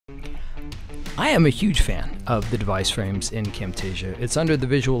I am a huge fan of the device frames in Camtasia. It's under the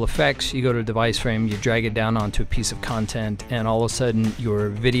visual effects. You go to device frame, you drag it down onto a piece of content, and all of a sudden your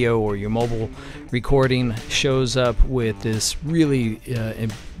video or your mobile recording shows up with this really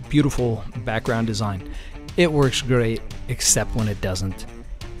beautiful background design. It works great, except when it doesn't.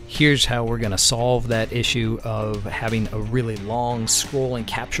 Here's how we're going to solve that issue of having a really long scrolling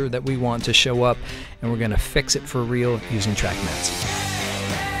capture that we want to show up, and we're going to fix it for real using Trackmats.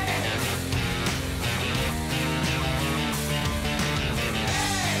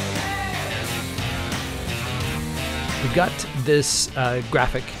 We've got this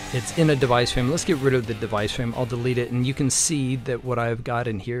graphic. It's in a device frame. Let's get rid of the device frame. I'll delete it, and you can see that what I've got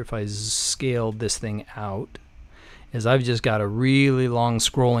in here, if I scale this thing out, is I've just got a really long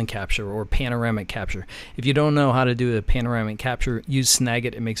scrolling capture or panoramic capture. If you don't know how to do a panoramic capture, use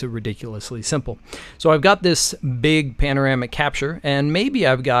Snagit. It makes it ridiculously simple. So I've got this big panoramic capture, and maybe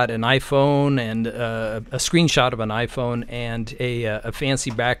I've got an iPhone and a screenshot of an iPhone and a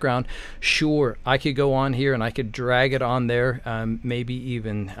fancy background. Sure, I could go on here and I could drag it on there, maybe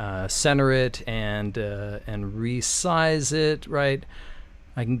even center it and resize it. Right,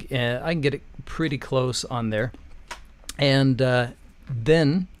 I can get it pretty close on there. And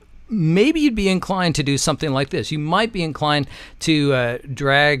then maybe you'd be inclined to do something like this. You might be inclined to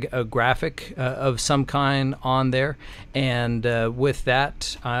drag a graphic of some kind on there. And with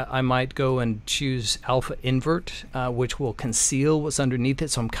that, I might go and choose Alpha Invert, which will conceal what's underneath it.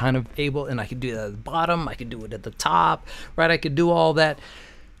 So I'm kind of able, and I could do it at the bottom. I could do it at the top, right? I could do all that.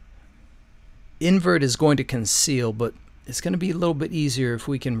 Invert is going to conceal, but it's going to be a little bit easier if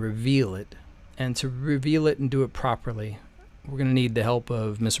we can reveal it. And to reveal it and do it properly, we're going to need the help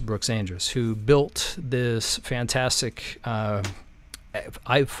of Mr. Brooks Andrus, who built this fantastic iPhone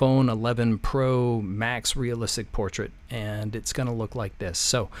 11 Pro Max realistic portrait, and it's going to look like this.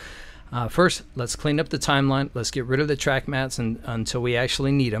 So first, let's clean up the timeline. Let's get rid of the track mats until we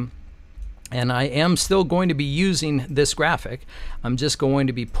actually need them. And I am still going to be using this graphic. I'm just going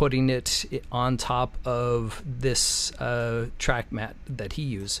to be putting it on top of this track mat that he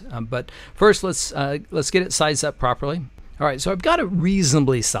used. But first, let's get it sized up properly. All right, so I've got it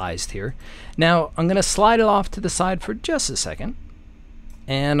reasonably sized here. Now, I'm going to slide it off to the side for just a second.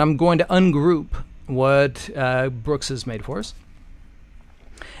 And I'm going to ungroup what Brooks has made for us.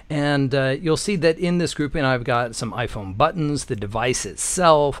 And you'll see that in this grouping, I've got some iPhone buttons, the device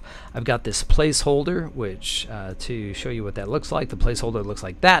itself. I've got this placeholder, which to show you what that looks like, the placeholder looks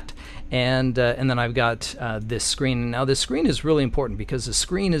like that. And then I've got this screen. Now, this screen is really important because the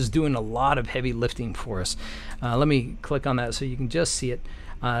screen is doing a lot of heavy lifting for us. Let me click on that so you can just see it.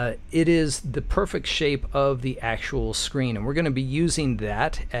 It is the perfect shape of the actual screen, and we're going to be using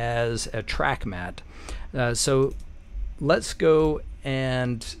that as a track mat. So let's go,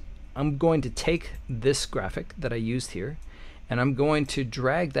 and I'm going to take this graphic that I used here, and I'm going to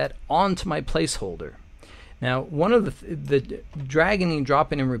drag that onto my placeholder. Now, one of the dragging and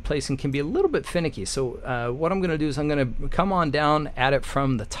dropping and replacing can be a little bit finicky. So what I'm going to do is I'm going to come on down at it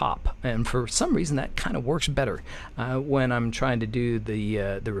from the top, and for some reason that kind of works better when I'm trying to do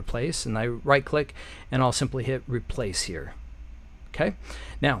the replace. And I right-click, and I'll simply hit replace here. Okay,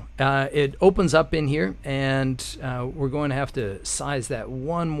 now it opens up in here, and we're going to have to size that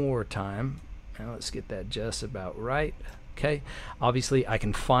one more time. Now let's get that just about right. Okay, obviously I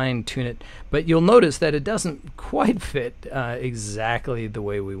can fine tune it, but you'll notice that it doesn't quite fit exactly the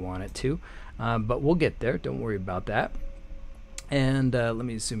way we want it to, but we'll get there. Don't worry about that. And let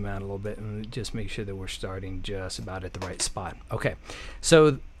me zoom out a little bit and just make sure that we're starting just about at the right spot. Okay,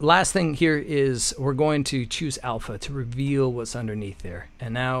 so last thing here is we're going to choose alpha to reveal what's underneath there.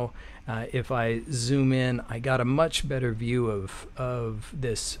 And now if I zoom in, I got a much better view of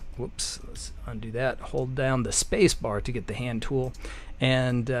this. Whoops, let's undo that. Hold down the space bar to get the hand tool.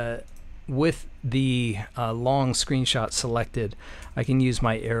 And with the long screenshot selected, I can use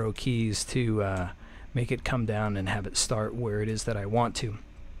my arrow keys to make it come down and have it start where it is that I want to.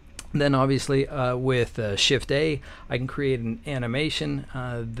 Then obviously with Shift A, I can create an animation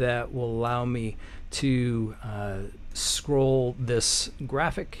that will allow me to scroll this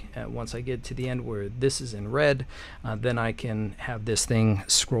graphic. Once I get to the end where this is in red, then I can have this thing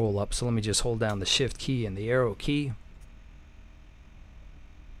scroll up. So let me just hold down the Shift key and the arrow key.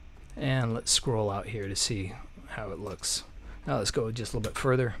 And let's scroll out here to see how it looks. Now let's go just a little bit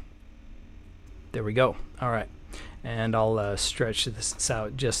further. There we go. All right. and I'll stretch this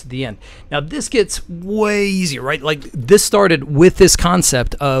out just at the end. Now this gets way easier, right? Like this started with this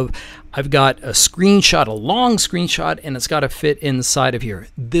concept of I've got a screenshot, a long screenshot, and it's got to fit inside of here.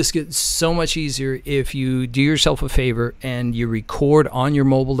 This gets so much easier if you do yourself a favor and you record on your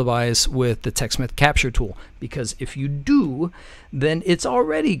mobile device with the TechSmith capture tool, because if you do, then it's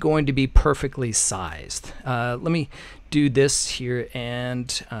already going to be perfectly sized. Let me do this here and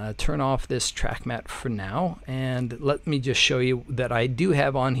turn off this Trackmat for now, and let me just show you that I do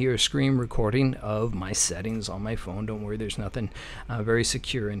have on here a screen recording of my settings on my phone. Don't worry, there's nothing very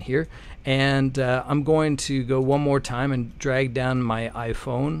secure in here. And I'm going to go one more time and drag down my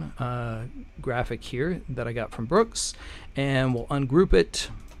iPhone graphic here that I got from Brooks, and we'll ungroup it.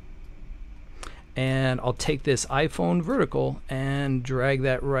 And I'll take this iPhone vertical and drag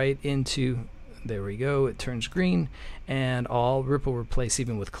that right into, there we go, it turns green, and I'll ripple replace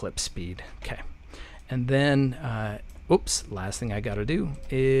even with clip speed. Okay, and then oops, last thing I got to do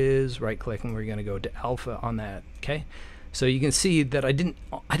is right click, and we're going to go to alpha on that. Okay, so you can see that I didn't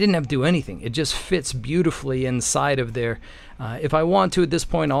have to do anything. It just fits beautifully inside of there. If I want to at this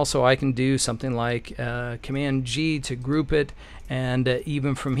point also, I can do something like Command G to group it, and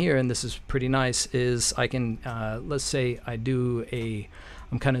even from here, and this is pretty nice, is I can let's say I do a,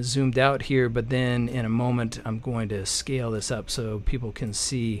 I'm kind of zoomed out here, but then in a moment I'm going to scale this up so people can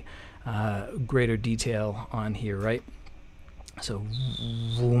see greater detail on here, right? So,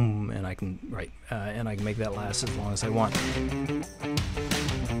 boom, and I can and I can make that last as long as I want.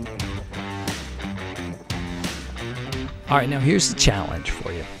 All right, now here's the challenge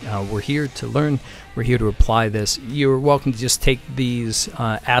for you. We're here to learn. We're here to apply this. You're welcome to just take these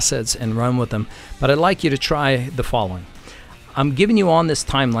assets and run with them, but I'd like you to try the following. I'm giving you on this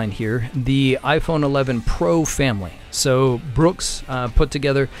timeline here the iPhone 11 Pro family. So Brooks put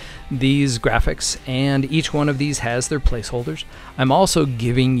together these graphics, and each one of these has their placeholders. I'm also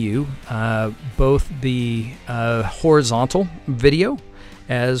giving you both the horizontal video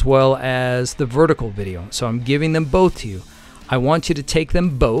as well as the vertical video. So I'm giving them both to you. I want you to take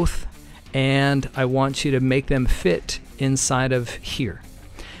them both, and I want you to make them fit inside of here.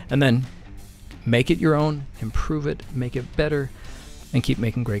 And then make it your own, improve it, make it better, and keep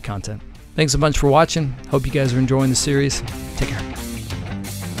making great content. Thanks a bunch for watching. Hope you guys are enjoying the series. Take care.